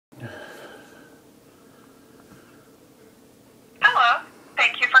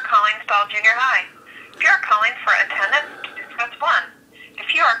Junior High. If you are calling for attendance, press 1.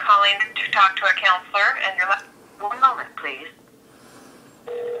 If you are calling to talk to a counselor and you're left... One moment, please.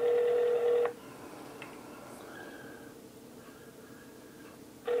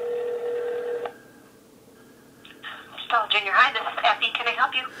 Stahl Junior High, this is Effie. Can I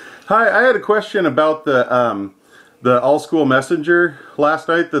help you? Hi, I had a question about the all-school messenger last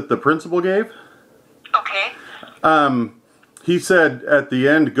night that the principal gave. Okay. He said at the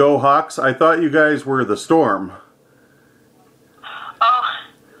end, "Go Hawks." I thought you guys were the Storm. Oh,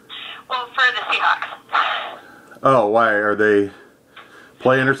 well, for the Seahawks. Oh, why? Are they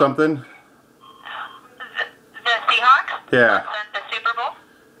playing or something? The Seahawks? Yeah. The Super Bowl?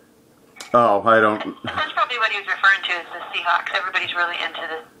 Oh, I don't... That's probably what he was referring to as the Seahawks. Everybody's really into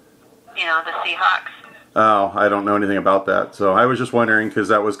the Seahawks. Oh, I don't know anything about that. So I was just wondering, because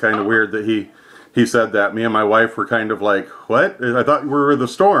that was kind of weird that he said that. Me and my wife were kind of like, what? I thought we were the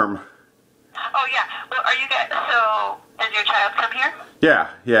Storm. Oh, yeah. Well, are you guys... So, does your child come here? Yeah.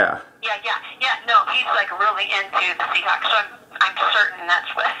 Yeah. No, he's like really into the Seahawks. So I'm certain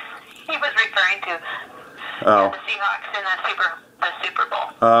that's what he was referring to. Oh. The Seahawks in the Super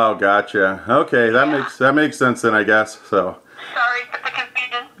Bowl. Oh, gotcha. Okay, that makes sense then, I guess. So. Sorry for the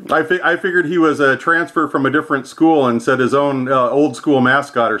confusion. I figured he was a transfer from a different school and said his own old school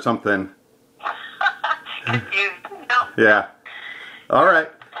mascot or something. Confused. No. Yeah. All right.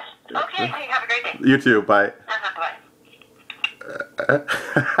 Okay, hey, have a great day. You too. Bye. Bye.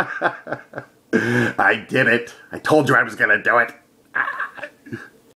 I did it. I told you I was going to do it.